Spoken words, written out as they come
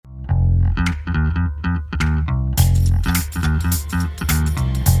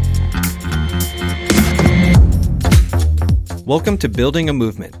Welcome to Building a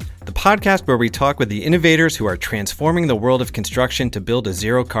Movement, the podcast where we talk with the innovators who are transforming the world of construction to build a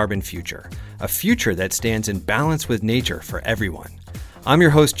zero-carbon future, a future that stands in balance with nature for everyone. I'm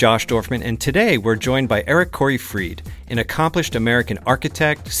your host, Josh Dorfman, and today we're joined by Eric Corey Fried, an accomplished American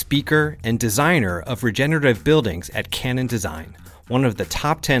architect, speaker, and designer of regenerative buildings at Canon Design, one of the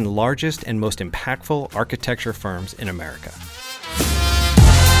top 10 largest and most impactful architecture firms in America.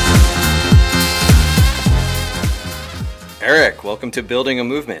 Eric, welcome to Building a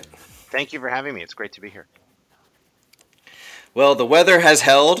Movement. Thank you for having me. It's great to be here. Well, the weather has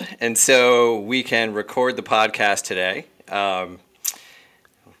held, and so we can record the podcast today.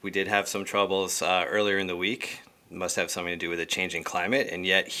 We did have some troubles earlier in the week. It must have something to do with a changing climate, and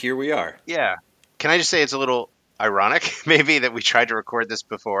yet here we are. Yeah. Can I just say it's a little ironic, maybe, that we tried to record this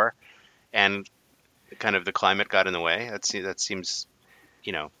before, and kind of the climate got in the way? That seems,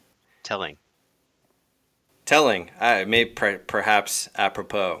 telling. Perhaps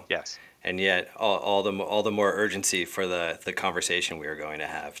apropos. Yes. And yet all the more urgency for the conversation we are going to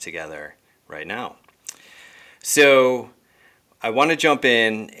have together right now. So I want to jump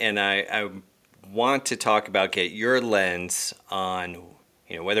in, and I want to talk about, get your lens on,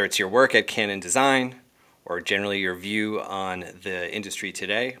 whether it's your work at Canon Design or generally your view on the industry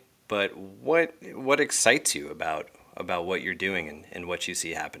today, but what excites you about what you're doing and what you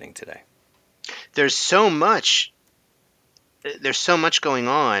see happening today? There's so much going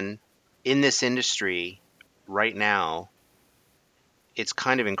on in this industry right now. It's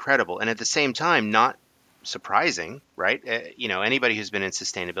kind of incredible, and at the same time, not surprising, right? Anybody who's been in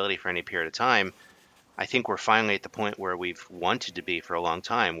sustainability for any period of time, I think we're finally at the point where we've wanted to be for a long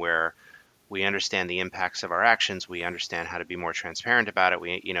time, where we understand the impacts of our actions. We understand how to be more transparent about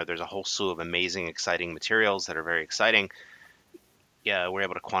it. There's a whole slew of amazing, exciting materials that are very exciting. Yeah, we're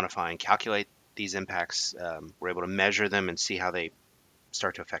able to quantify and calculate these impacts. We're able to measure them and see how they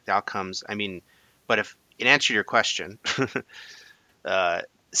start to affect outcomes. But if in answer to your question,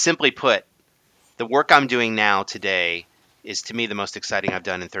 simply put, the work I'm doing now today is, to me, the most exciting I've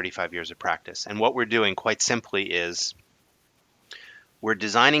done in 35 years of practice. And what we're doing, quite simply, is we're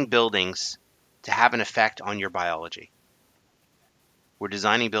designing buildings to have an effect on your biology. We're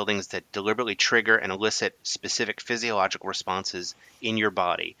designing buildings that deliberately trigger and elicit specific physiological responses in your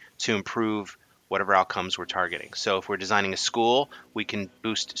body to improve whatever outcomes we're targeting. So if we're designing a school, we can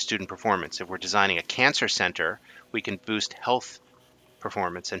boost student performance. If we're designing a cancer center, we can boost health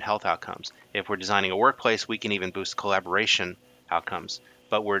performance and health outcomes. If we're designing a workplace, we can even boost collaboration outcomes.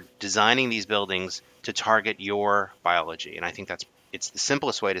 But we're designing these buildings to target your biology. And I think it's the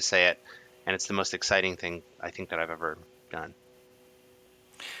simplest way to say it, and it's the most exciting thing I think that I've ever done.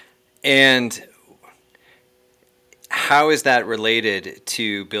 And how is that related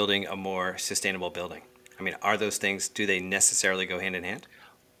to building a more sustainable building? Are those things, do they necessarily go hand in hand?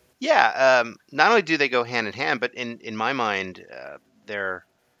 Yeah, not only do they go hand in hand, but in my mind, they're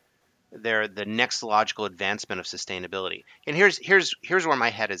the next logical advancement of sustainability. And here's where my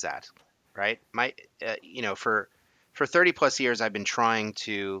head is at, right? For 30 plus years, I've been trying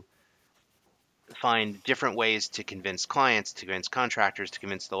to find different ways to convince clients, to convince contractors, to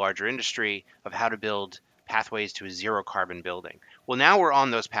convince the larger industry of how to build pathways to a zero carbon building. Well, now we're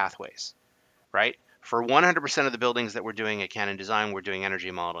on those pathways, right? For 100% of the buildings that we're doing at Canon Design, we're doing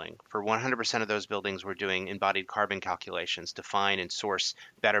energy modeling. For 100% of those buildings, we're doing embodied carbon calculations to find and source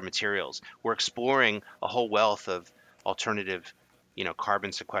better materials. We're exploring a whole wealth of alternative,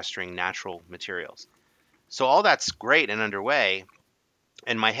 carbon sequestering natural materials. So all that's great and underway.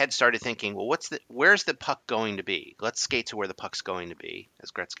 And my head started thinking, well, where's the puck going to be? Let's skate to where the puck's going to be,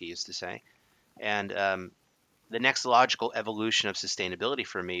 as Gretzky used to say. And the next logical evolution of sustainability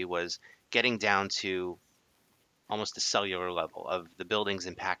for me was getting down to almost the cellular level of the buildings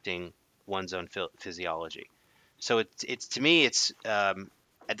impacting one's own physiology. So it's to me, it's at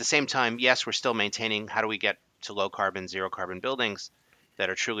the same time, yes, we're still maintaining how do we get to low carbon, zero carbon buildings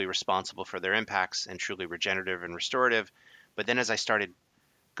that are truly responsible for their impacts and truly regenerative and restorative. But then as I started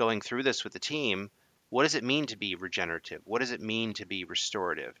going through this with the team, what does it mean to be regenerative? What does it mean to be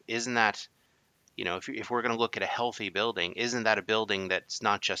restorative? Isn't that, if we're going to look at a healthy building, isn't that a building that's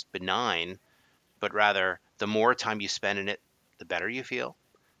not just benign, but rather the more time you spend in it, the better you feel?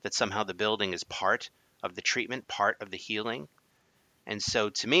 That somehow the building is part of the treatment, part of the healing. And so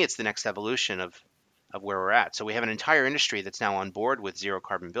to me, it's the next evolution of where we're at. So we have an entire industry that's now on board with zero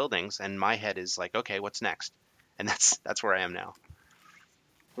carbon buildings, and my head is like, okay, what's next? And that's where I am now.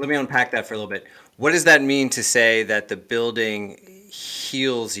 Let me unpack that for a little bit. What does that mean to say that the building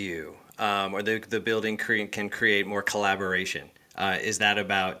heals you, or the building can create more collaboration? Is that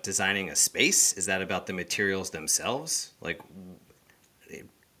about designing a space? Is that about the materials themselves? Like,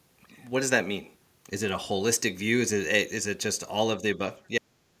 what does that mean? Is it a holistic view? Is it just all of the above? Yeah.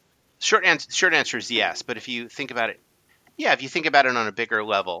 Short answer is yes. But if you think about it, yeah, if you think about it on a bigger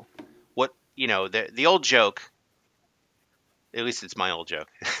level, what the old joke, at least it's my old joke.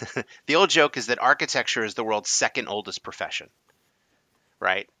 The old joke is that architecture is the world's second oldest profession,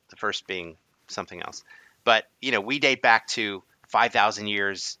 right? The first being something else. But, we date back to 5,000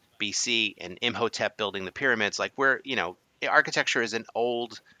 years BC and Imhotep building the pyramids. Like architecture is an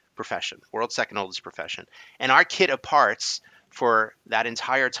old profession, world's second oldest profession. And our kit of parts for that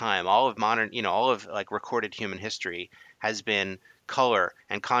entire time, all of modern, all of like recorded human history has been color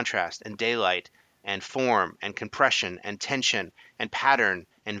and contrast and daylight and form and compression and tension and pattern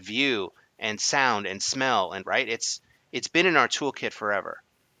and view and sound and smell, and right, it's been in our toolkit forever.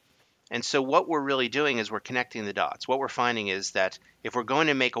 And so what we're really doing is we're connecting the dots. What we're finding is that if we're going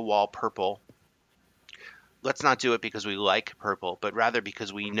to make a wall purple, let's not do it because we like purple, but rather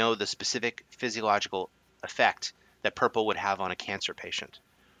because we know the specific physiological effect that purple would have on a cancer patient.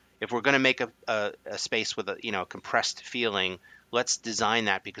 If we're going to make a space with a compressed feeling, let's design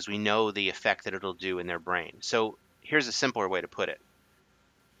that because we know the effect that it'll do in their brain. So here's a simpler way to put it.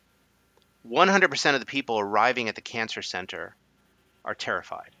 100% of the people arriving at the cancer center are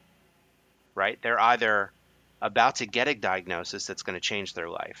terrified, right? They're either about to get a diagnosis that's going to change their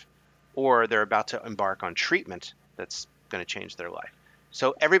life, or they're about to embark on treatment that's going to change their life.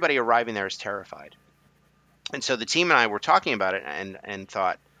 So everybody arriving there is terrified. And so the team and I were talking about it and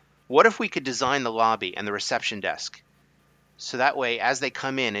thought, what if we could design the lobby and the reception desk so that way, as they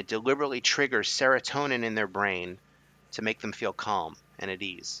come in, it deliberately triggers serotonin in their brain to make them feel calm and at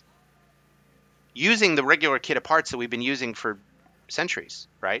ease, using the regular kit of parts that we've been using for centuries,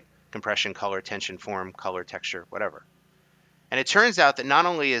 right? Compression, color, tension, form, color, texture, whatever. And it turns out that not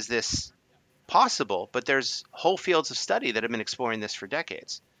only is this possible, but there's whole fields of study that have been exploring this for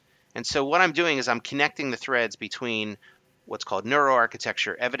decades. And so what I'm doing is I'm connecting the threads between what's called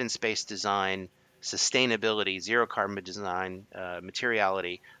neuroarchitecture, evidence-based design, sustainability, zero carbon design,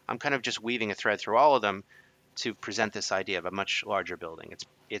 materiality. I'm kind of just weaving a thread through all of them to present this idea of a much larger building.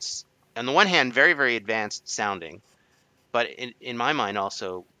 It's on the one hand very, very advanced sounding, but in my mind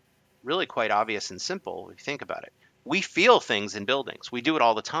also really quite obvious and simple if you think about it. We feel things in buildings. We do it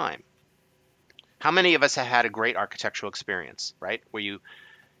all the time. How many of us have had a great architectural experience, right? Where you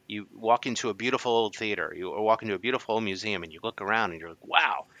walk into a beautiful old theater, you or walk into a beautiful old museum and you look around and you're like,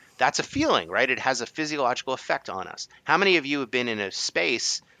 wow, that's a feeling, right? It has a physiological effect on us. How many of you have been in a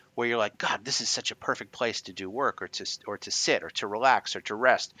space where you're like, God, this is such a perfect place to do work or to sit or to relax or to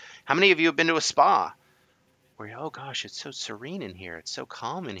rest? How many of you have been to a spa where you're, oh gosh, it's so serene in here, it's so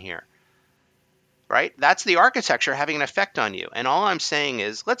calm in here, right? That's the architecture having an effect on you. And all I'm saying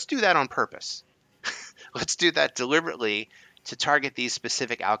is, let's do that on purpose. Let's do that deliberately to target these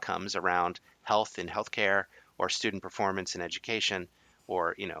specific outcomes around health in healthcare or student performance in education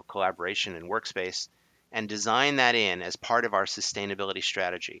or collaboration in workspace, and design that in as part of our sustainability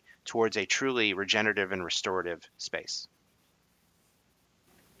strategy towards a truly regenerative and restorative space.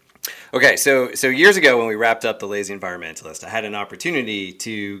 Okay, so years ago when we wrapped up The Lazy Environmentalist, I had an opportunity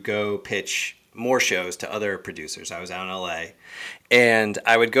to go pitch more shows to other producers. I was out in LA, and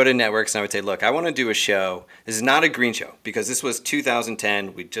I would go to networks and I would say, look, I want to do a show. This is not a green show because this was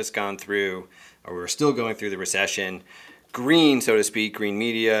 2010. We'd just gone through, or we were still going through the recession. Green, so to speak, green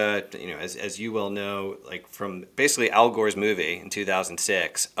media, as you well know, like from basically Al Gore's movie in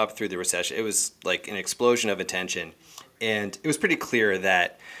 2006 up through the recession, it was like an explosion of attention. And it was pretty clear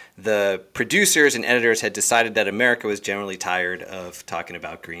that the producers and editors had decided that America was generally tired of talking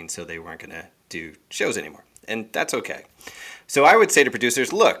about green, so they weren't going to do shows anymore. And that's okay. So I would say to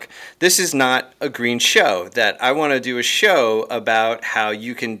producers, look, this is not a green show. That I want to do a show about how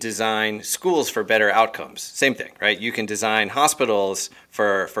you can design schools for better outcomes. Same thing, right? You can design hospitals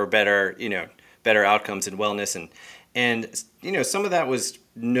for better, better outcomes and wellness. And some of that was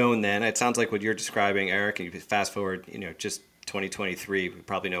known then. It sounds like what you're describing, Eric, and you fast forward, just 2023, we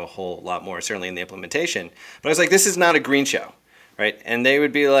probably know a whole lot more, certainly in the implementation. But I was like, this is not a green show, right? And they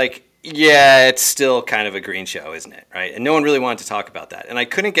would be like, yeah, it's still kind of a green show, isn't it? Right? And no one really wanted to talk about that. And I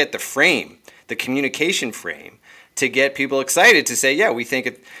couldn't get the communication frame, to get people excited to say, yeah, we think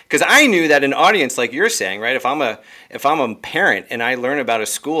it, because I knew that an audience like you're saying, right? If I'm a parent and I learn about a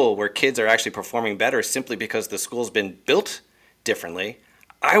school where kids are actually performing better simply because the school's been built differently,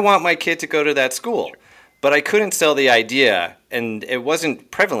 I want my kid to go to that school. But I couldn't sell the idea, and it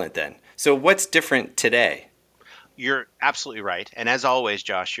wasn't prevalent then. So what's different today? You're absolutely right. And as always,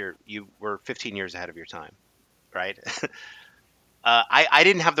 Josh, you were 15 years ahead of your time, right? I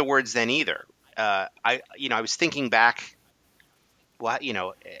didn't have the words then either. I was thinking back. Well,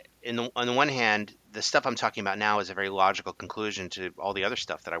 on the one hand, the stuff I'm talking about now is a very logical conclusion to all the other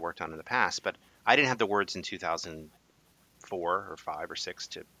stuff that I worked on in the past. But I didn't have the words in 2004 or five or six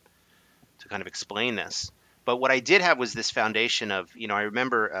to kind of explain this. But what I did have was this foundation of, I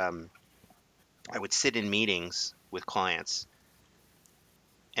remember I would sit in meetings with clients,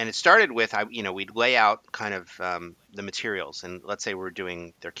 and it started with, we'd lay out kind of the materials, and let's say we're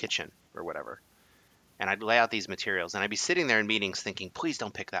doing their kitchen or whatever, and I'd lay out these materials, and I'd be sitting there in meetings thinking, please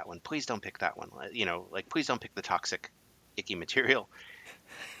don't pick that one, please don't pick that one, like please don't pick the toxic, icky material,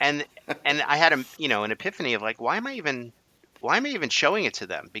 and I had an epiphany of like, why am I even showing it to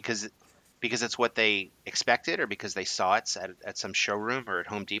them? Because it's what they expected, or because they saw it at some showroom or at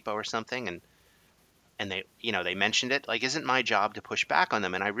Home Depot or something, and they mentioned it. Like, isn't my job to push back on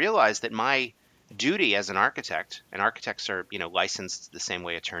them? And I realized that my duty as an architect, and architects are licensed the same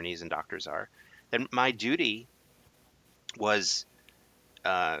way attorneys and doctors are, that my duty was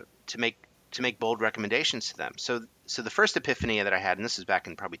to make bold recommendations to them. So the first epiphany that I had, and this is back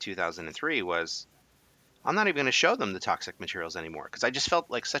in probably 2003, was I'm not even going to show them the toxic materials anymore, because I just felt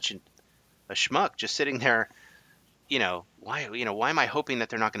like such a schmuck just sitting there. Why am I hoping that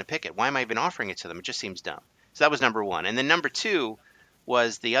they're not going to pick it? Why am I even offering it to them? It just seems dumb. So that was number one. And then number two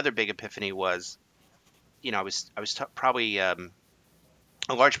was the other big epiphany was, probably a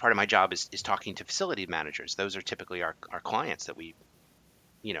large part of my job is talking to facility managers. Those are typically our clients that we,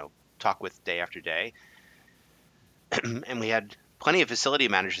 you know, talk with day after day. And we had plenty of facility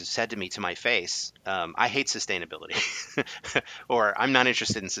managers who said to me to my face, I hate sustainability, or I'm not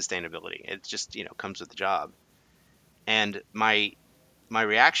interested in sustainability. It just, comes with the job. And my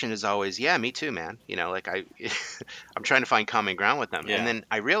reaction is always, yeah, me too, man. Like I'm trying to find common ground with them. And Yeah. then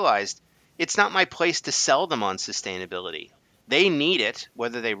I realized it's not my place to sell them on sustainability. They need it,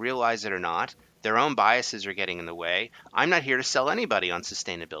 whether they realize it or not. Their own biases are getting in the way. I'm not here to sell anybody on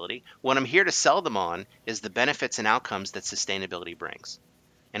sustainability. What I'm here to sell them on is the benefits and outcomes that sustainability brings.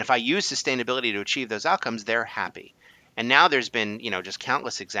 And if I use sustainability to achieve those outcomes, they're happy. And now there's been, just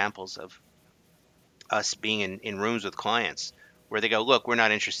countless examples of us being in rooms with clients where they go, look, we're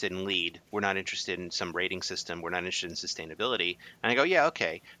not interested in lead. We're not interested in some rating system. We're not interested in sustainability. And I go, yeah,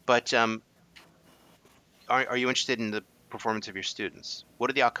 okay. But are you interested in the performance of your students? What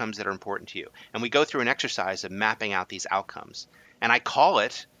are the outcomes that are important to you? And we go through an exercise of mapping out these outcomes. And I call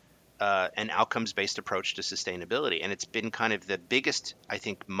it an outcomes based approach to sustainability. And it's been kind of the biggest, I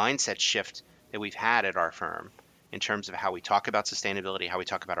think, mindset shift that we've had at our firm in terms of how we talk about sustainability, how we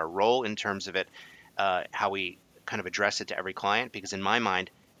talk about our role in terms of it, how we kind of address it to every client. Because in my mind,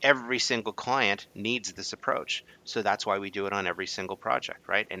 every single client needs this approach. So that's why we do it on every single project,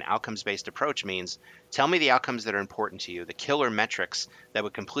 right? An outcomes based approach means tell me the outcomes that are important to you, the killer metrics that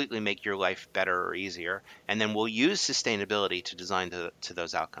would completely make your life better or easier. And then we'll use sustainability to design to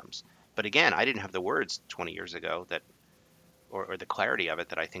those outcomes. But again, I didn't have the words 20 years ago that, or the clarity of it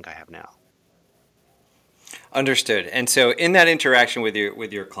that I think I have now. Understood. And so in that interaction with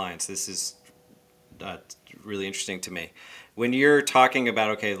your clients, this is uh, really interesting to me. When you're talking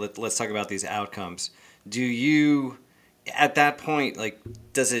about, okay, let's talk about these outcomes, do you at that point, like,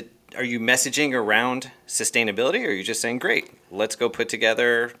 does it, are you messaging around sustainability, or are you just saying, great, let's go put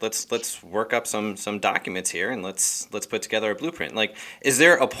together, let's work up some documents here, and let's put together a blueprint? Like, is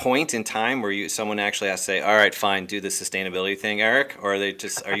there a point in time where someone actually has to say, all right, fine, do the sustainability thing, Eric? Or are you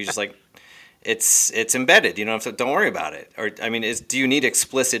just like, it's embedded, you don't worry about it? Or, I mean, do you need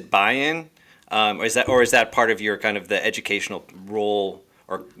explicit buy-in? Or is that part of your kind of the educational role,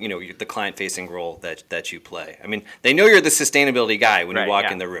 or the client facing role that you play? I mean, they know you're the sustainability guy when you Right. walk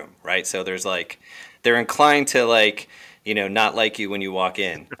Yeah. in the room, right? So there's like, they're inclined to, like, not like you when you walk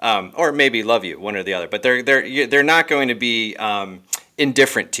in, or maybe love you, one or the other. But they're not going to be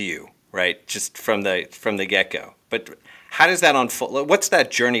indifferent to you, right? Just from the get go. But how does that unfold? What's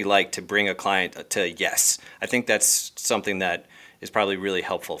that journey like to bring a client to yes? I think that's something that is probably really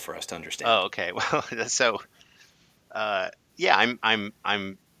helpful for us to Oh, understand. okay. Well, so uh, yeah, I'm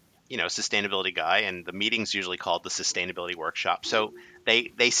sustainability guy, and the meeting's usually called the sustainability workshop. So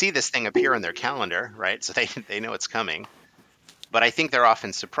they see this thing appear on their calendar, right? So they know it's coming. But I think they're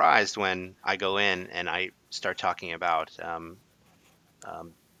often surprised when I go in and I start talking about um,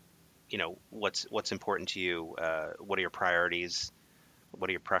 what's important to you, what are your priorities, what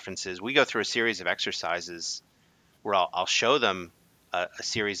are your preferences. We go through a series of exercises where I'll show them a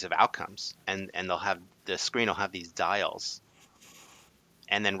series of outcomes, and they'll have the screen will have these dials,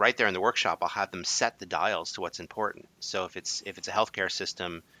 and then right there in the workshop I'll have them set the dials to what's important. So if it's a healthcare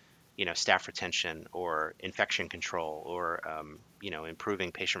system, staff retention or infection control or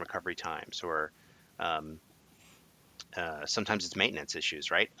improving patient recovery times or um, sometimes it's maintenance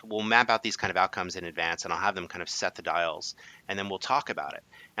issues, right? We'll map out these kind of outcomes in advance and I'll have them kind of set the dials and then we'll talk about it.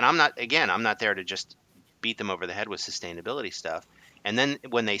 And I'm not there to just beat them over the head with sustainability stuff. And then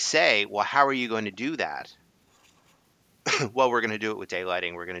when they say, well, how are you going to do that? Well, we're going to do it with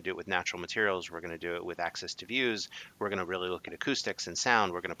daylighting. We're going to do it with natural materials. We're going to do it with access to views. We're going to really look at acoustics and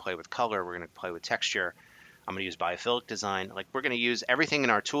sound. We're going to play with color. We're going to play with texture. I'm going to use biophilic design. Like we're going to use everything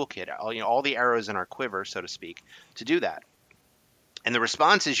in our toolkit, all the arrows in our quiver, so to speak, to do that. And the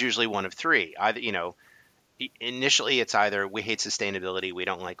response is usually one of three. Either, initially it's either we hate sustainability, we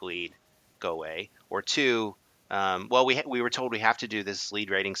don't like LEED, go away, or two, well, we were told we have to do this LEED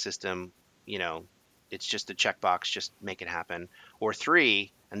rating system, you know, it's just a checkbox, just make it happen. Or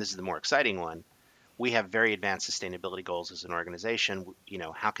three, and this is the more exciting one, we have very advanced sustainability goals as an organization.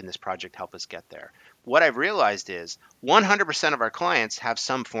 How can this project help us get there? What I've realized is 100% of our clients have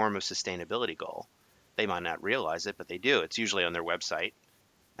some form of sustainability goal. They might not realize it, but they do. It's usually on their website,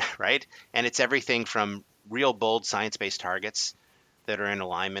 right? And it's everything from real bold science-based targets that are in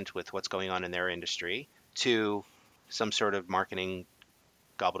alignment with what's going on in their industry to some sort of marketing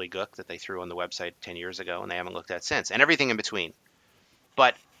gobbledygook that they threw on the website 10 years ago and they haven't looked at since, and everything in between.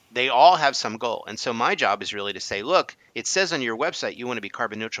 But they all have some goal. And so my job is really to say, look, it says on your website you want to be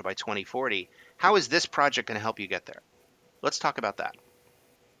carbon neutral by 2040. How is this project going to help you get there? Let's talk about that.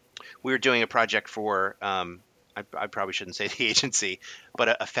 We were doing a project for, I probably shouldn't say the agency,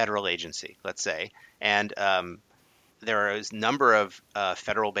 but a federal agency, let's say. And there is a number of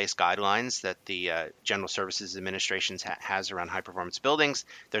federal-based guidelines that the General Services Administration has around high-performance buildings.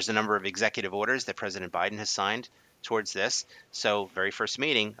 There's a number of executive orders that President Biden has signed towards this. So very first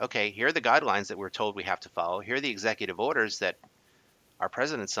meeting, okay, here are the guidelines that we're told we have to follow. Here are the executive orders that our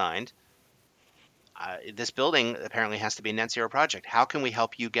president signed. This building apparently has to be a net zero project. How can we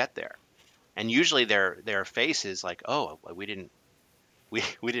help you get there? And usually their face is like, oh, we didn't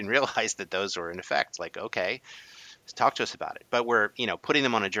realize that those were in effect. Like, okay, talk to us about it. But we're putting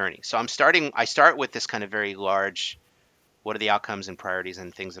them on a journey. So I start with this kind of very large, what are the outcomes and priorities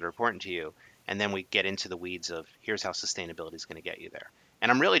and things that are important to you, and then we get into the weeds of here's how sustainability is going to get you there.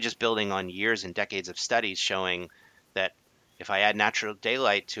 And I'm really just building on years and decades of studies showing that if I add natural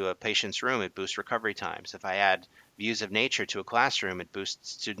daylight to a patient's room, it boosts recovery times. If I add views of nature to a classroom, it boosts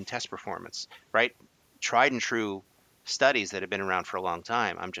student test performance, right? Tried and true studies that have been around for a long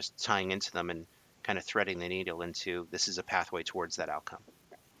time. I'm just tying into them and kind of threading the needle into this is a pathway towards that outcome.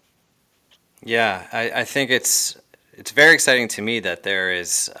 Yeah, I think it's very exciting to me that there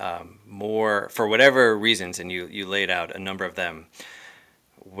is more, for whatever reasons, and you laid out a number of them,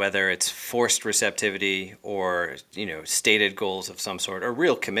 whether it's forced receptivity or stated goals of some sort, or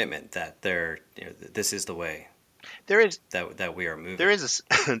real commitment that this is the way There is that we are moving.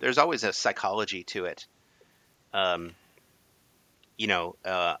 There's always a psychology to it. Um,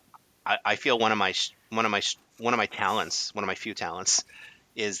 I feel one of my talents, one of my few talents,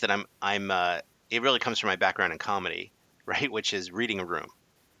 is that it really comes from my background in comedy, right? Which is reading a room,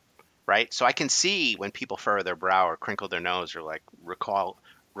 right? So I can see when people furrow their brow or crinkle their nose or like recoil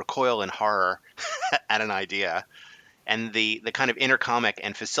in horror at an idea, and the kind of inner comic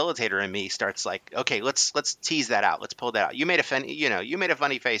and facilitator in me starts like, okay, let's tease that out, let's pull that out. You made a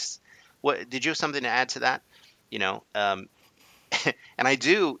funny face. What did you have something to add to that? You know, um, and I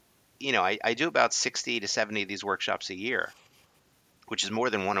do, I do about 60 to 70 of these workshops a year, which is more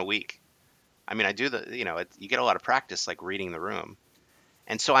than one a week. I mean, I do you get a lot of practice like reading the room.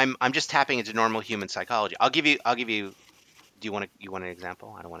 And so I'm just tapping into normal human psychology. I'll give you do you want an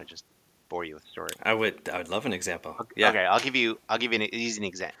example? I don't want to just bore you with the story. I would love an example. Yeah. Okay, I'll give you an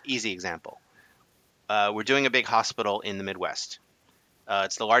easy example. We're doing a big hospital in the Midwest.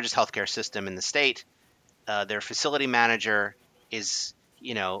 It's the largest healthcare system in the state. Their facility manager is,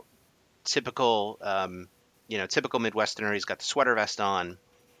 typical, typical Midwesterner. He's got the sweater vest on,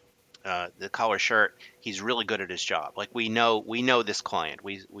 the collar shirt. He's really good at his job. Like we know this client.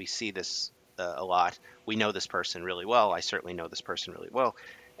 We see this a lot. We know this person really well. I certainly know this person really well.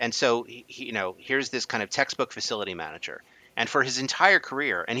 And so here's this kind of textbook facility manager. And for his entire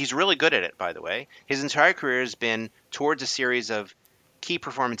career, and he's really good at it, by the way, his entire career has been towards a series of key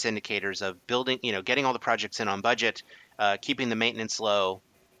performance indicators of building, getting all the projects in on budget, keeping the maintenance low,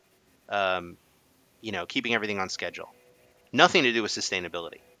 um, keeping everything on schedule. Nothing to do with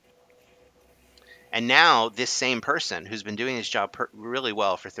sustainability. And now this same person who's been doing his job really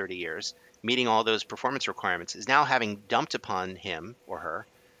well for 30 years, meeting all those performance requirements, is now having dumped upon him or her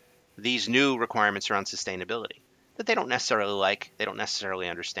these new requirements around sustainability. that they don't necessarily like, they don't necessarily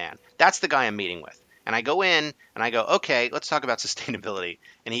understand. That's the guy I'm meeting with. And I go in and I go, okay, let's talk about sustainability.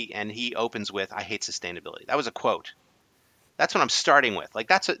 And he opens with, I hate sustainability. That was a quote. That's what I'm starting with. Like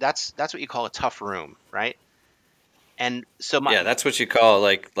that's what you call a tough room, right? And so my Yeah, that's what you call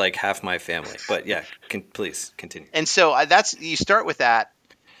like half my family. But yeah, please continue. and so that's you start with that.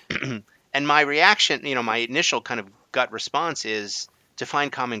 And my reaction, my initial kind of gut response is to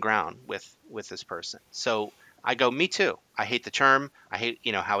find common ground with this person. So I go, me too. I hate the term. I hate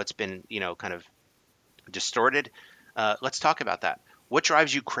how it's been kind of distorted. Let's talk about that. What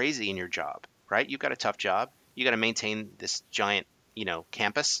drives you crazy in your job? Right? You've got a tough job. You got to maintain this giant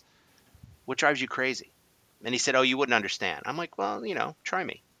campus. What drives you crazy? And he said, oh, you wouldn't understand. I'm like, well, try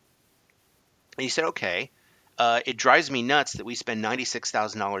me. And he said, okay, it drives me nuts that we spend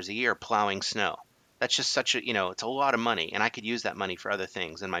 $96,000 a year plowing snow. That's just such a, it's a lot of money, and I could use that money for other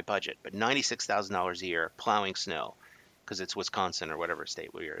things in my budget. But $96,000 a year plowing snow, because it's Wisconsin or whatever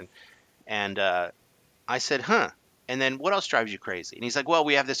state we're in. And I said, huh. And then what else drives you crazy? And he's like, well,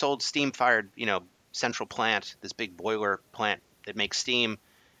 we have this old steam-fired, central plant, this big boiler plant that makes steam,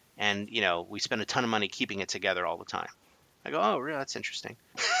 and we spend a ton of money keeping it together all the time. I go, oh, really? That's interesting.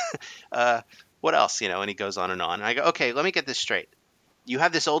 uh, what else? And he goes on and on. And I go, okay, let me get this straight. You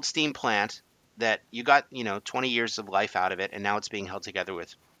have this old steam plant that you got, 20 years of life out of it, and now it's being held together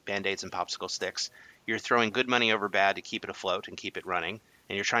with Band-Aids and popsicle sticks. You're throwing good money over bad to keep it afloat and keep it running,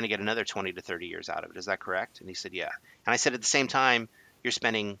 and you're trying to get another 20 to 30 years out of it. Is that correct? And he said, yeah. And I said, at the same time, you're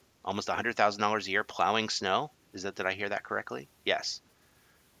spending almost $100,000 a year plowing snow. Did I hear that correctly? Yes.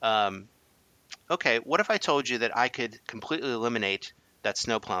 Um, okay, what if I told you that I could completely eliminate that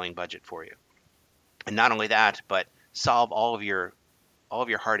snow plowing budget for you? And not only that, but solve all of your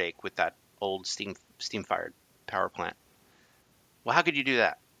heartache with that old steam fired power plant. Well, how could you do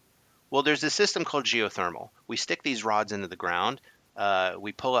that? Well, there's this system called geothermal. We stick these rods into the ground,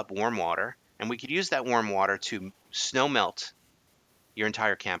 we pull up warm water, and we could use that warm water to snow melt your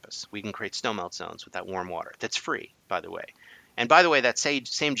entire campus. We can create snow melt zones with that warm water. That's free, by the way. And by the way, that same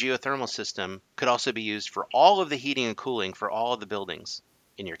geothermal system could also be used for all of the heating and cooling for all of the buildings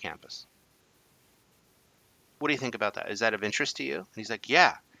in your campus. What do you think about that? Is that of interest to you? And he's like,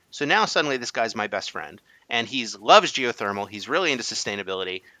 yeah. So now suddenly this guy's my best friend, and he loves geothermal. He's really into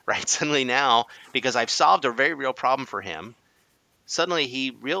sustainability, right? Suddenly now, because I've solved a very real problem for him, suddenly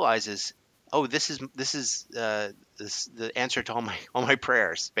he realizes, oh, this the answer to all my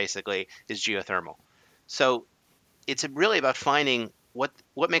prayers. Basically, is geothermal. So it's really about finding what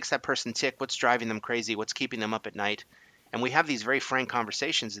makes that person tick, what's driving them crazy, what's keeping them up at night, and we have these very frank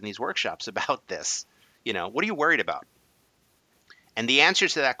conversations in these workshops about this. What are you worried about? And the answer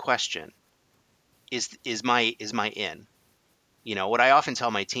to that question is my in. What I often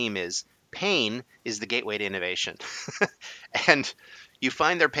tell my team is pain is the gateway to innovation. And you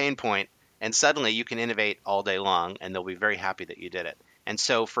find their pain point, and suddenly you can innovate all day long, and they'll be very happy that you did it. And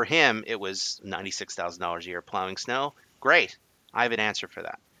so for him, it was $96,000 a year plowing snow. Great. I have an answer for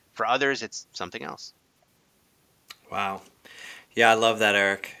that. For others, it's something else. Wow. Yeah, I love that,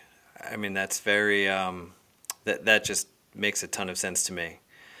 Eric. I mean, that's very that just makes a ton of sense to me.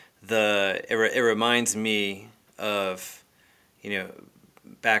 It reminds me of, you know,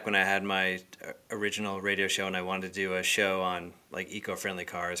 back when I had my original radio show and I wanted to do a show on like eco-friendly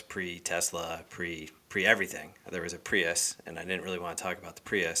cars, pre-Tesla, pre everything. There was a Prius, and I didn't really want to talk about the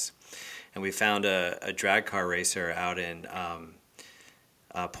Prius. And we found a drag car racer out in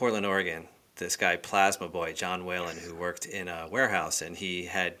Portland, Oregon. This guy, Plasma Boy, John Whalen, who worked in a warehouse, and he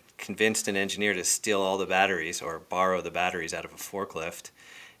had convinced an engineer to steal all the batteries or borrow the batteries out of a forklift,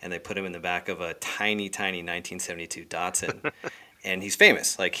 and they put him in the back of a tiny, tiny 1972 Datsun. And he's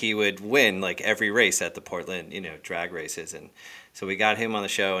famous. Like, he would win like every race at the Portland, drag races. And so we got him on the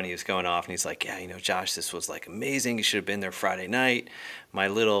show, and he was going off, and he's like, yeah, Josh, this was like amazing. You should have been there Friday night. My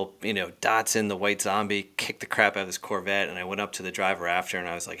little, Datsun, the white zombie, kicked the crap out of this Corvette. And I went up to the driver after, and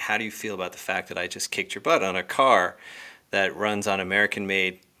I was like, how do you feel about the fact that I just kicked your butt on a car that runs on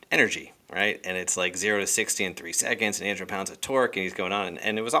American-made energy, right? And it's like 0 to 60 in 3 seconds, and 800 pounds of torque, and he's going on,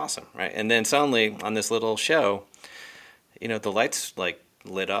 and it was awesome, right? And then suddenly on this little show, the lights like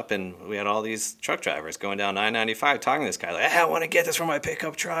lit up, and we had all these truck drivers going down 995 talking to this guy like, hey, I want to get this for my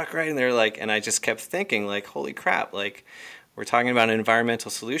pickup truck, right? And they're like, and I just kept thinking like, holy crap, like, we're talking about an environmental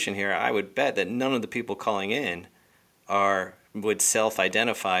solution here. I would bet that none of the people calling in would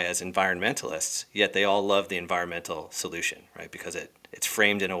self-identify as environmentalists, yet they all love the environmental solution, right? Because it's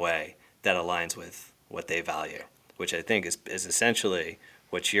framed in a way that aligns with what they value, which I think is essentially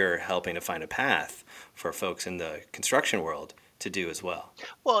what you're helping to find a path for folks in the construction world to do as well.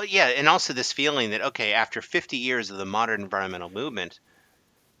 Well, yeah, and also this feeling that, okay, after 50 years of the modern environmental movement,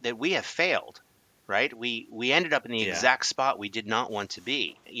 that we have failed, right? We ended up in the Yeah. exact spot we did not want to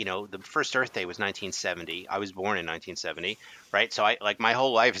be. The first Earth Day was 1970. I was born in 1970, right? So I like my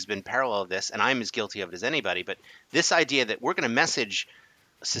whole life has been parallel of this, and I'm as guilty of it as anybody. But this idea that we're going to message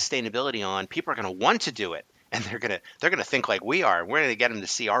sustainability on, people are going to want to do it, and they're going to think like we are. We're going to get them to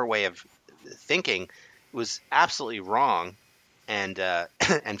see our way of thinking was absolutely wrong and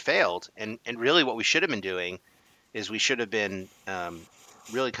and failed. And really, what we should have been doing is we should have been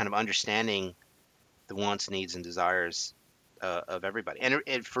really kind of understanding the wants, needs, and desires of everybody.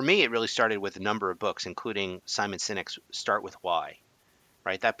 And for me, it really started with a number of books, including Simon Sinek's "Start with Why."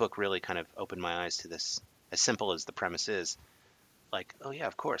 Right, that book really kind of opened my eyes to this. As simple as the premise is, like, oh yeah,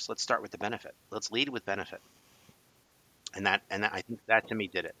 of course, let's start with the benefit. Let's lead with benefit, and I think that to me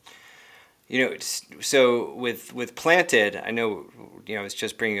did it. So with Planted, I know I was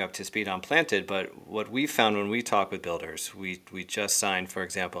just bringing you up to speed on Planted, but what we found when we talk with builders, we just signed, for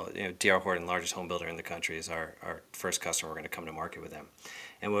example, D.R. Horton, largest home builder in the country, is our first customer. We're going to come to market with them,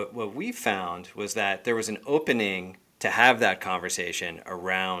 and what we found was that there was an opening to have that conversation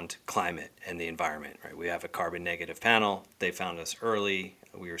around climate and the environment. Right, we have a carbon negative panel. They found us early.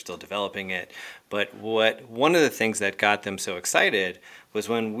 We were still developing it, but one of the things that got them so excited was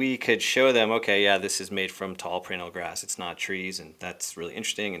when we could show them, okay, yeah, this is made from tall perennial grass. It's not trees, and that's really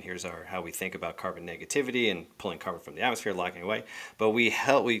interesting. And here's how we think about carbon negativity and pulling carbon from the atmosphere, locking away. But we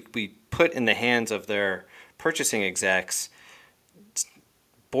put in the hands of their purchasing execs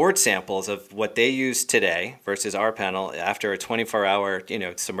board samples of what they use today versus our panel after a 24-hour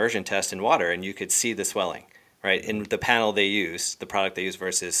submersion test in water, and you could see the swelling, right, in the panel they use, the product they use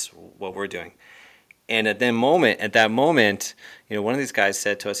versus what we're doing. And at that moment, one of these guys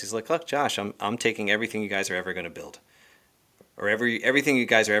said to us, he's like, "Look, Josh, I'm taking everything you guys are ever going to build, or everything you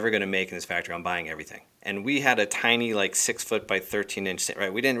guys are ever going to make in this factory. I'm buying everything." And we had a tiny, like 6 foot by 13 inch,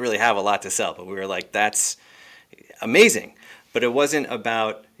 right? We didn't really have a lot to sell, but we were like, "That's amazing." But it wasn't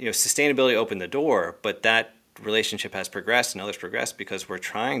about sustainability opened the door, but that relationship has progressed and others progressed because we're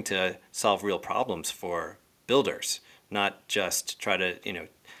trying to solve real problems for builders, not just try to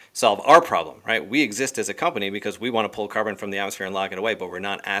solve our problem, right? We exist as a company because we want to pull carbon from the atmosphere and lock it away, but we're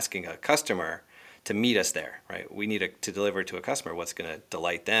not asking a customer to meet us there, right? We need to deliver to a customer what's going to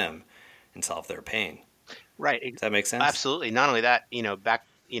delight them and solve their pain. Right. Does that make sense? Absolutely. Not only that, back,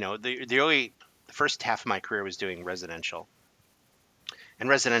 the first half of my career was doing residential. And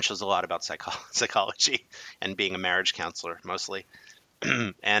residential is a lot about psychology and being a marriage counselor mostly.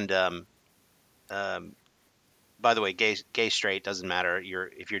 And um, by the way, gay, straight doesn't matter.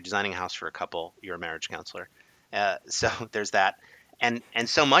 If you're designing a house for a couple, you're a marriage counselor. So there's that, and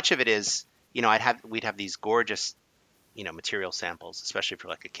so much of it is, we'd have these gorgeous, material samples, especially for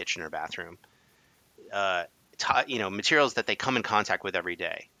like a kitchen or bathroom. Uh, Materials that they come in contact with every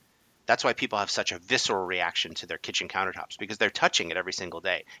day. That's why people have such a visceral reaction to their kitchen countertops because they're touching it every single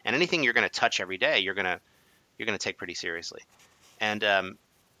day. And anything you're going to touch every day, you're going to take pretty seriously. And and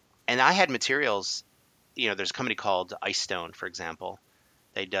I had materials. There's a company called Ice Stone, for example.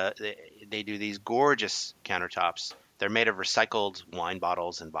 They do these gorgeous countertops. They're made of recycled wine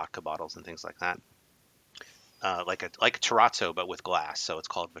bottles and vodka bottles and things like that. Like a terrazzo, but with glass. So it's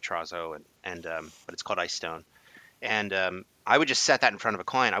called Vitrazzo, and but it's called Ice Stone. And I would just set that in front of a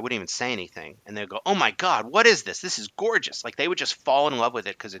client. I wouldn't even say anything, and they'd go, "Oh my God, what is this? This is gorgeous!" Like they would just fall in love with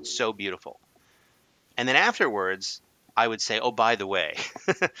it because it's so beautiful. And then afterwards, I would say, "Oh, by the way,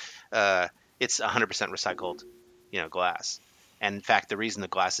 uh, it's 100% recycled, glass. And in fact, the reason the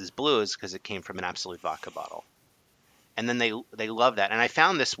glass is blue is because it came from an Absolute vodka bottle." And then they love that. And I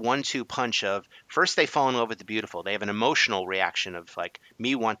found this 1-2 punch of first they fall in love with the beautiful. They have an emotional reaction of like,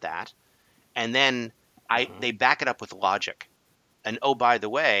 me want that, and then Mm-hmm. they back it up with logic. And oh, by the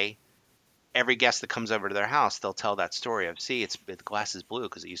way, every guest that comes over to their house, they'll tell that story of, see, the glass is blue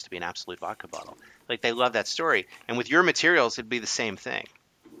because it used to be an Absolute vodka bottle. Like they love that story. And with your materials, it'd be the same thing,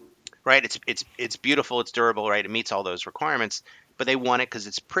 right? It's beautiful, it's durable, right? It meets all those requirements, but they want it because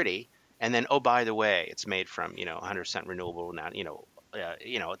it's pretty. And then, oh, by the way, it's made from 100% renewable now.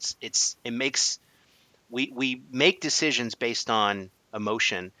 It makes we make decisions based on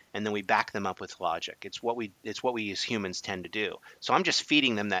emotion, and then we back them up with logic. It's what we as humans tend to do. So I'm just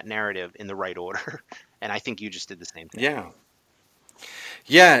feeding them that narrative in the right order, and I think you just did the same thing. Yeah.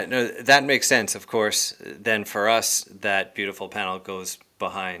 Yeah, no, that makes sense. Of course, then for us, that beautiful panel goes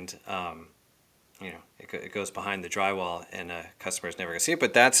behind, it goes behind the drywall, and a customer's never going to see it.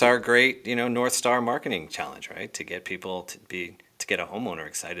 But that's our great, North Star marketing challenge, right? To get people to get a homeowner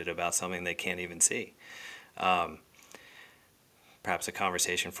excited about something they can't even see. perhaps a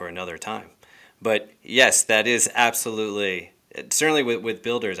conversation for another time. But yes, that is absolutely, certainly with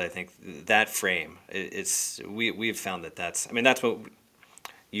builders. I think that frame, we've found that that's, I mean, that's what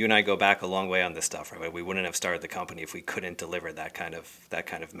you and I go back a long way on this stuff, right? We wouldn't have started the company if we couldn't deliver that kind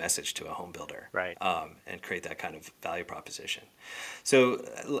of message to a home builder, Right. and create that kind of value proposition. So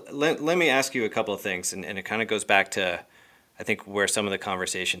let me ask you a couple of things, and it kind of goes back to, I think, where some of the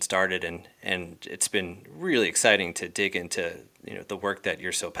conversation started, and it's been really exciting to dig into, the work that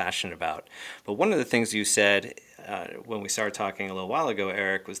you're so passionate about. But one of the things you said when we started talking a little while ago,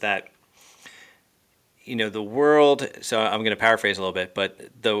 Eric, was that the world, so I'm going to paraphrase a little bit, but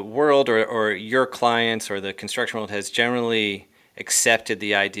the world, or your clients or the construction world, has generally accepted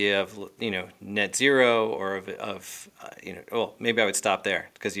the idea of, net zero, or well, maybe I would stop there,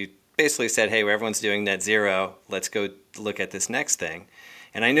 because you basically said, hey, everyone's doing net zero, let's go look at this next thing.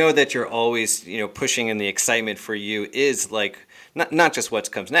 And I know that you're always, pushing, and the excitement for you is like, not just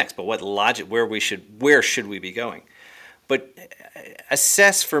what comes next, but what logic, where should we be going? But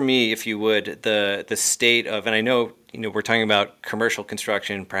assess for me, if you would, the state of, and I know, we're talking about commercial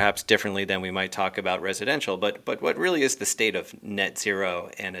construction perhaps differently than we might talk about residential, but what really is the state of net zero,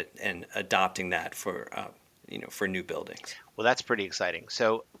 and adopting that for new buildings? Well, that's pretty exciting.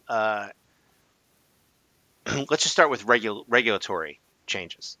 So let's just start with regulatory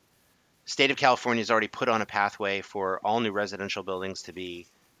changes. State of California has already put on a pathway for all new residential buildings to be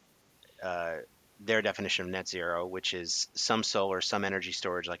uh, their definition of net zero, which is some solar, some energy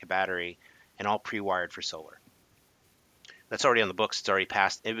storage like a battery, and all pre-wired for solar. That's already on the books. It's already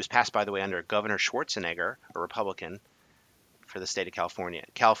passed. It was passed, by the way, under Governor Schwarzenegger, a Republican, for the state of California.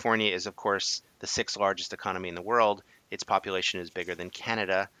 California is, of course, the sixth largest economy in the world. Its population is bigger than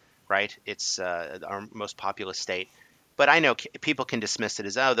Canada, right? It's our most populous state. But I know people can dismiss it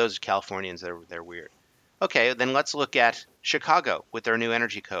as, oh, those are Californians, they're weird. Okay, then let's look at Chicago with their new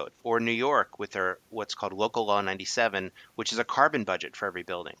energy code, or New York with their what's called Local Law 97, which is a carbon budget for every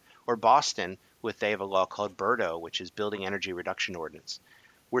building, or Boston with they have a law called BERDO, which is Building Energy Reduction Ordinance.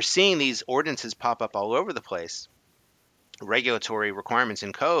 We're seeing these ordinances pop up all over the place, regulatory requirements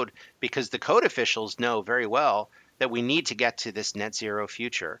in code, because the code officials know very well that we need to get to this net zero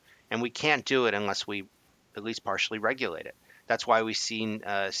future, and we can't do it unless we at least partially regulate it. That's why we've seen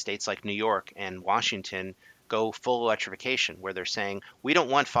states like New York and Washington go full electrification, where they're saying we don't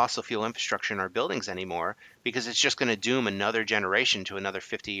want fossil fuel infrastructure in our buildings anymore because it's just going to doom another generation to another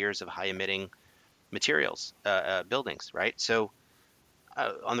 50 years of high emitting materials, buildings, right? So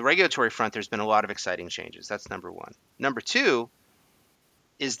on the regulatory front, there's been a lot of exciting changes. That's number one. Number two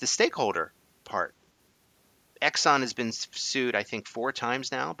is the stakeholder part. Exxon has been sued, I think, 4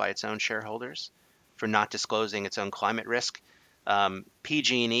 times now by its own shareholders for not disclosing its own climate risk.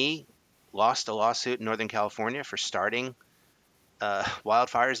 PG&E lost a lawsuit in Northern California for starting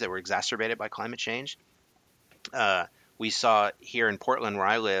wildfires that were exacerbated by climate change. We saw here in Portland, where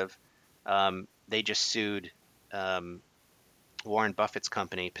I live, they just sued Warren Buffett's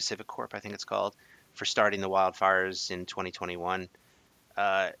company, Pacific Corp, I think it's called, for starting the wildfires in 2021.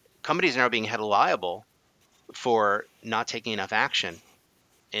 Companies are now being held liable for not taking enough action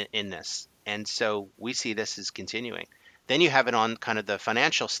in this. And so we see this as continuing. Then you have it on kind of the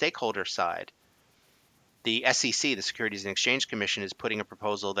financial stakeholder side. The SEC, the Securities and Exchange Commission, is putting a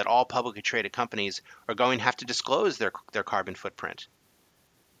proposal that all publicly traded companies are going to have to disclose their carbon footprint.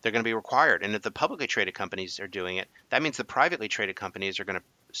 They're going to be required. And if the publicly traded companies are doing it, that means the privately traded companies are going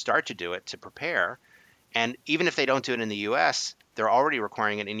to start to do it to prepare. And even if they don't do it in the US, they're already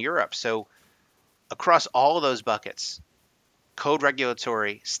requiring it in Europe. So across all of those buckets, code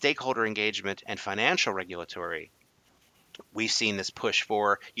regulatory, stakeholder engagement, and financial regulatory, we've seen this push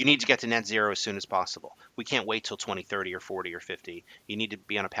for you need to get to net zero as soon as possible. We can't wait till 2030 or 40 or 50. You need to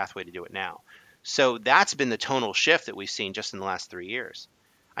be on a pathway to do it now. So that's been the tonal shift that we've seen just in the last 3 years.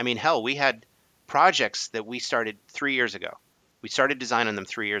 I mean, hell, we had projects that we started 3 years ago. We started designing them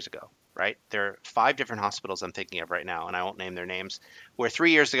 3 years ago, right? There are 5 different hospitals I'm thinking of right now, and I won't name their names, where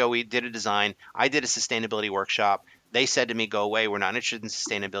 3 years ago we did a design. I did a sustainability workshop. They said to me, go away, we're not interested in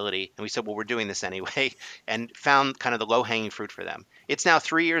sustainability. And we said, well, we're doing this anyway, and found kind of the low-hanging fruit for them. It's now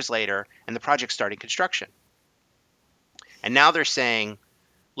 3 years later, and the project's starting construction. And now they're saying,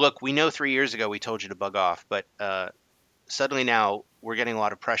 look, we know 3 years ago we told you to bug off, but suddenly now we're getting a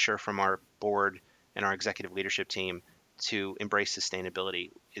lot of pressure from our board and our executive leadership team to embrace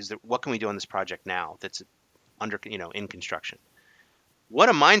sustainability. What can we do on this project now that's in construction? What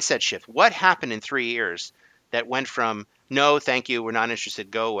a mindset shift. What happened in 3 years that went from no, thank you, we're not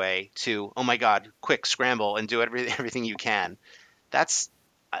interested, go away, to oh my God, quick, scramble and do everything you can? That's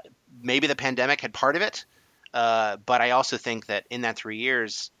maybe the pandemic had part of it. But I also think that in that 3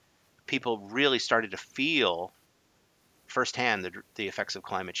 years, people really started to feel firsthand the effects of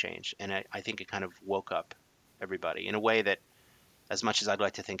climate change, and I think it kind of woke up everybody in a way that, as much as I'd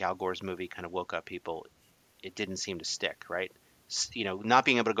like to think Al Gore's movie kind of woke up people, it didn't seem to stick, right? Not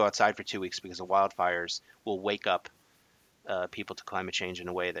being able to go outside for 2 weeks because of wildfires will wake up people to climate change in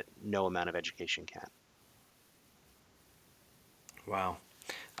a way that no amount of education can. Wow.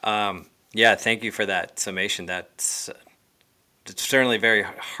 Yeah, thank you for that summation. That's it's certainly very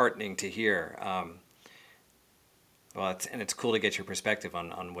heartening to hear. Well, it's cool to get your perspective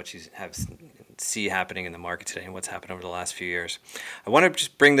on what you have see happening in the market today and what's happened over the last few years. I want to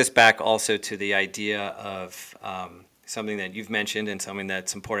just bring this back also to the idea of something that you've mentioned and something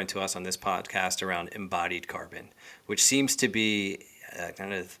that's important to us on this podcast around embodied carbon, which seems to be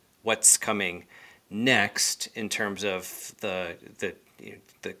kind of what's coming next in terms of the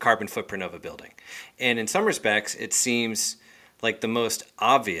carbon footprint of a building. And in some respects, it seems like the most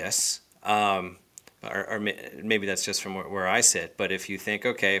obvious. Or maybe that's just from where I sit. But if you think,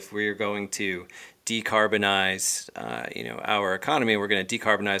 okay, if we're going to decarbonize, our economy, we're going to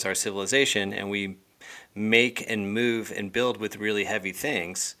decarbonize our civilization, and we make and move and build with really heavy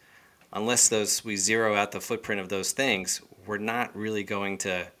things, unless we zero out the footprint of those things, we're not really going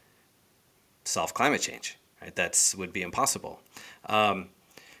to solve climate change. Right? That's would be impossible.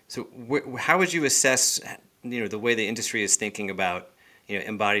 So how would you assess, the way the industry is thinking about,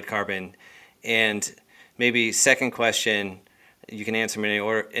 embodied carbon? And maybe second question, you can answer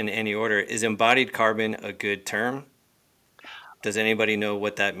in any order. Is embodied carbon a good term? Does anybody know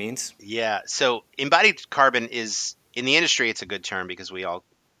what that means? Yeah. So embodied carbon is in the industry, it's a good term because we all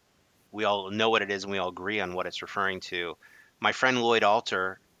know what it is and we all agree on what it's referring to. My friend Lloyd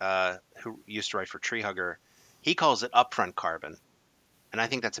Alter, who used to write for Tree Hugger, he calls it upfront carbon, and I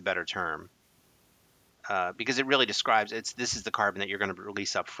think that's a better term because it really describes this is the carbon that you're going to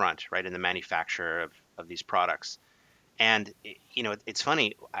release up front, right, in the manufacture of these products. And it's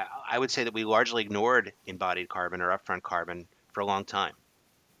funny. I would say that we largely ignored embodied carbon or upfront carbon for a long time.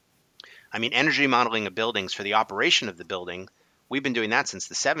 I mean, energy modeling of buildings for the operation of the building, we've been doing that since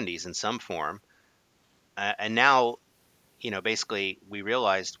the 70s in some form. And now, basically we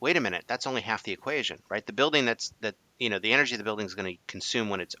realized, wait a minute, that's only half the equation, right? The building the energy the building is going to consume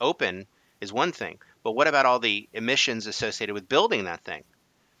when it's open is one thing. But what about all the emissions associated with building that thing?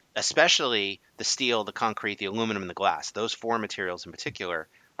 Especially the steel, the concrete, the aluminum, and the glass. Those four materials in particular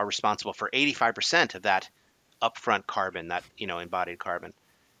are responsible for 85% of that upfront carbon, that embodied carbon,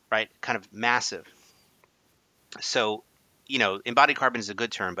 right? Kind of massive. So, embodied carbon is a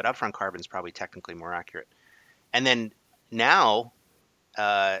good term, but upfront carbon is probably technically more accurate. And then now,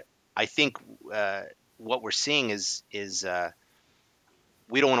 I think what we're seeing is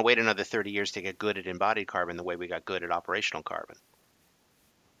we don't want to wait another 30 years to get good at embodied carbon the way we got good at operational carbon.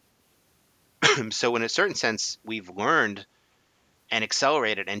 So in a certain sense, we've learned and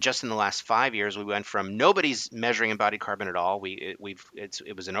accelerated. And just in the last 5 years, we went from nobody's measuring embodied carbon at all. It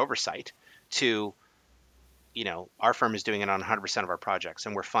was an oversight to, our firm is doing it on 100% of our projects,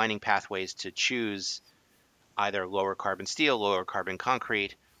 and we're finding pathways to choose either lower carbon steel, lower carbon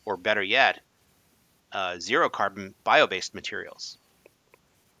concrete, or better yet, zero carbon bio-based materials.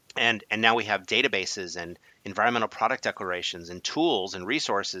 And now we have databases and environmental product declarations and tools and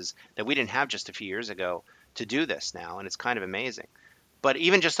resources that we didn't have just a few years ago to do this now, and it's kind of amazing. But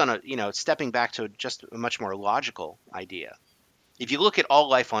even just on stepping back to just a much more logical idea, if you look at all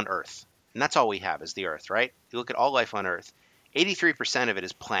life on Earth, and that's all we have is the Earth, right? You look at all life on Earth, 83% of it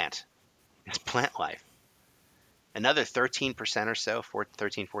is plant. It's plant life. Another 13% or so,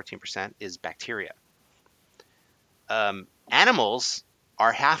 14% is bacteria. Animals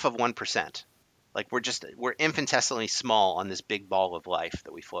are half of 1%. Like we're infinitesimally small on this big ball of life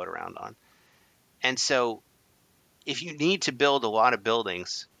that we float around on. And so if you need to build a lot of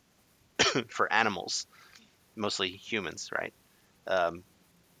buildings for animals, mostly humans, right?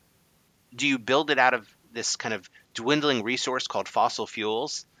 Do you build it out of this kind of dwindling resource called fossil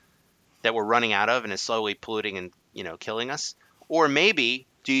fuels that we're running out of and is slowly polluting and killing us? Or maybe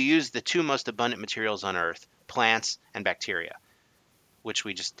do you use the two most abundant materials on Earth, plants and bacteria, which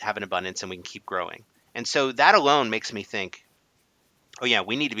we just have in abundance and we can keep growing? And so that alone makes me think, oh yeah,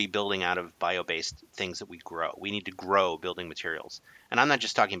 we need to be building out of bio-based things that we grow. We need to grow building materials. And I'm not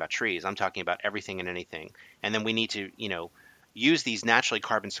just talking about trees, I'm talking about everything and anything. And then we need to, use these naturally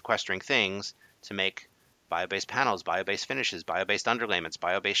carbon sequestering things to make bio-based panels, bio-based finishes, bio-based underlayments,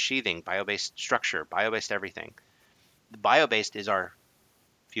 bio-based sheathing, bio-based structure, bio-based everything. The bio-based is our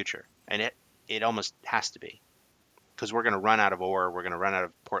future, and it almost has to be, because we're going to run out of ore, we're going to run out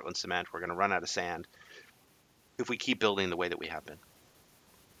of Portland cement, we're going to run out of sand. if we keep building the way that we have been.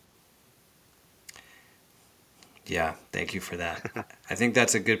 Yeah, thank you for that. I think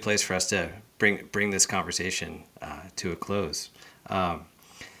that's a good place for us to bring this conversation to a close.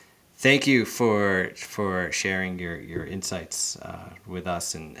 Thank you for sharing your insights with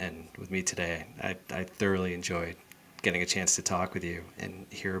us and with me today. I thoroughly enjoyed getting a chance to talk with you and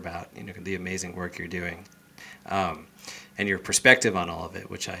hear about the amazing work you're doing, and your perspective on all of it,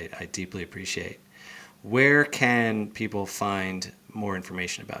 which I deeply appreciate. Where can people find more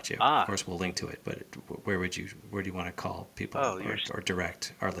information about you? Of course, we'll link to it, but where do you want to call people or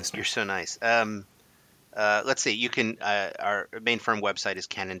direct our listeners? You're so nice. Let's see. You can. Our main firm website is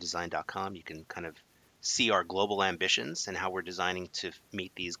canondesign.com. You can kind of see our global ambitions and how we're designing to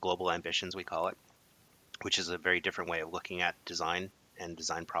meet these global ambitions, we call it, which is a very different way of looking at design and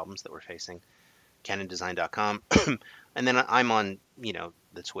design problems that we're facing. canondesign.com. And then I'm on,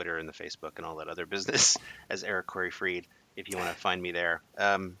 the Twitter and the Facebook and all that other business as Eric Corey Freed, if you want to find me there.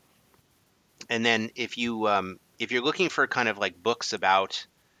 And then if you're looking for kind of like books about,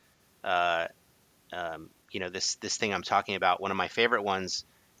 this thing I'm talking about, one of my favorite ones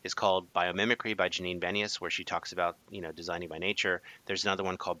is called Biomimicry by Janine Benyus, where she talks about, designing by nature. There's another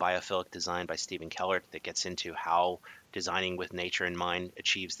one called Biophilic Design by Stephen Kellert that gets into how designing with nature in mind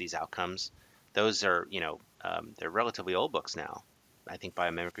achieves these outcomes. Those are, they're relatively old books now. I think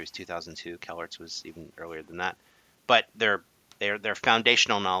Biomimicry was 2002. Kellert's was even earlier than that. But they're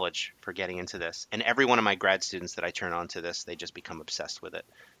foundational knowledge for getting into this. And every one of my grad students that I turn on to this, they just become obsessed with it.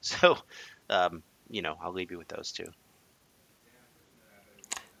 So, I'll leave you with those two.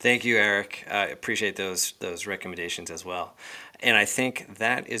 Thank you, Eric. I appreciate those recommendations as well. And I think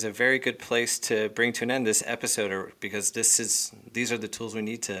that is a very good place to bring to an end this episode, because these are the tools we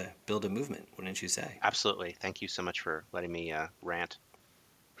need to build a movement, wouldn't you say? Absolutely. Thank you so much for letting me rant.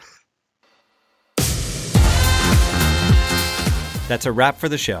 That's a wrap for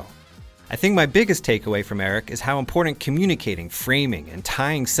the show. I think my biggest takeaway from Eric is how important communicating, framing, and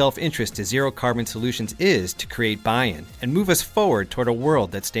tying self-interest to zero-carbon solutions is to create buy-in and move us forward toward a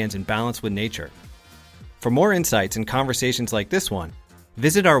world that stands in balance with nature. For more insights and conversations like this one,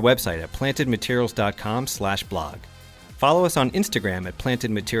 visit our website at plantedmaterials.com/blog. Follow us on Instagram at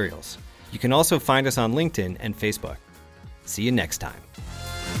Planted Materials. You can also find us on LinkedIn and Facebook. See you next time.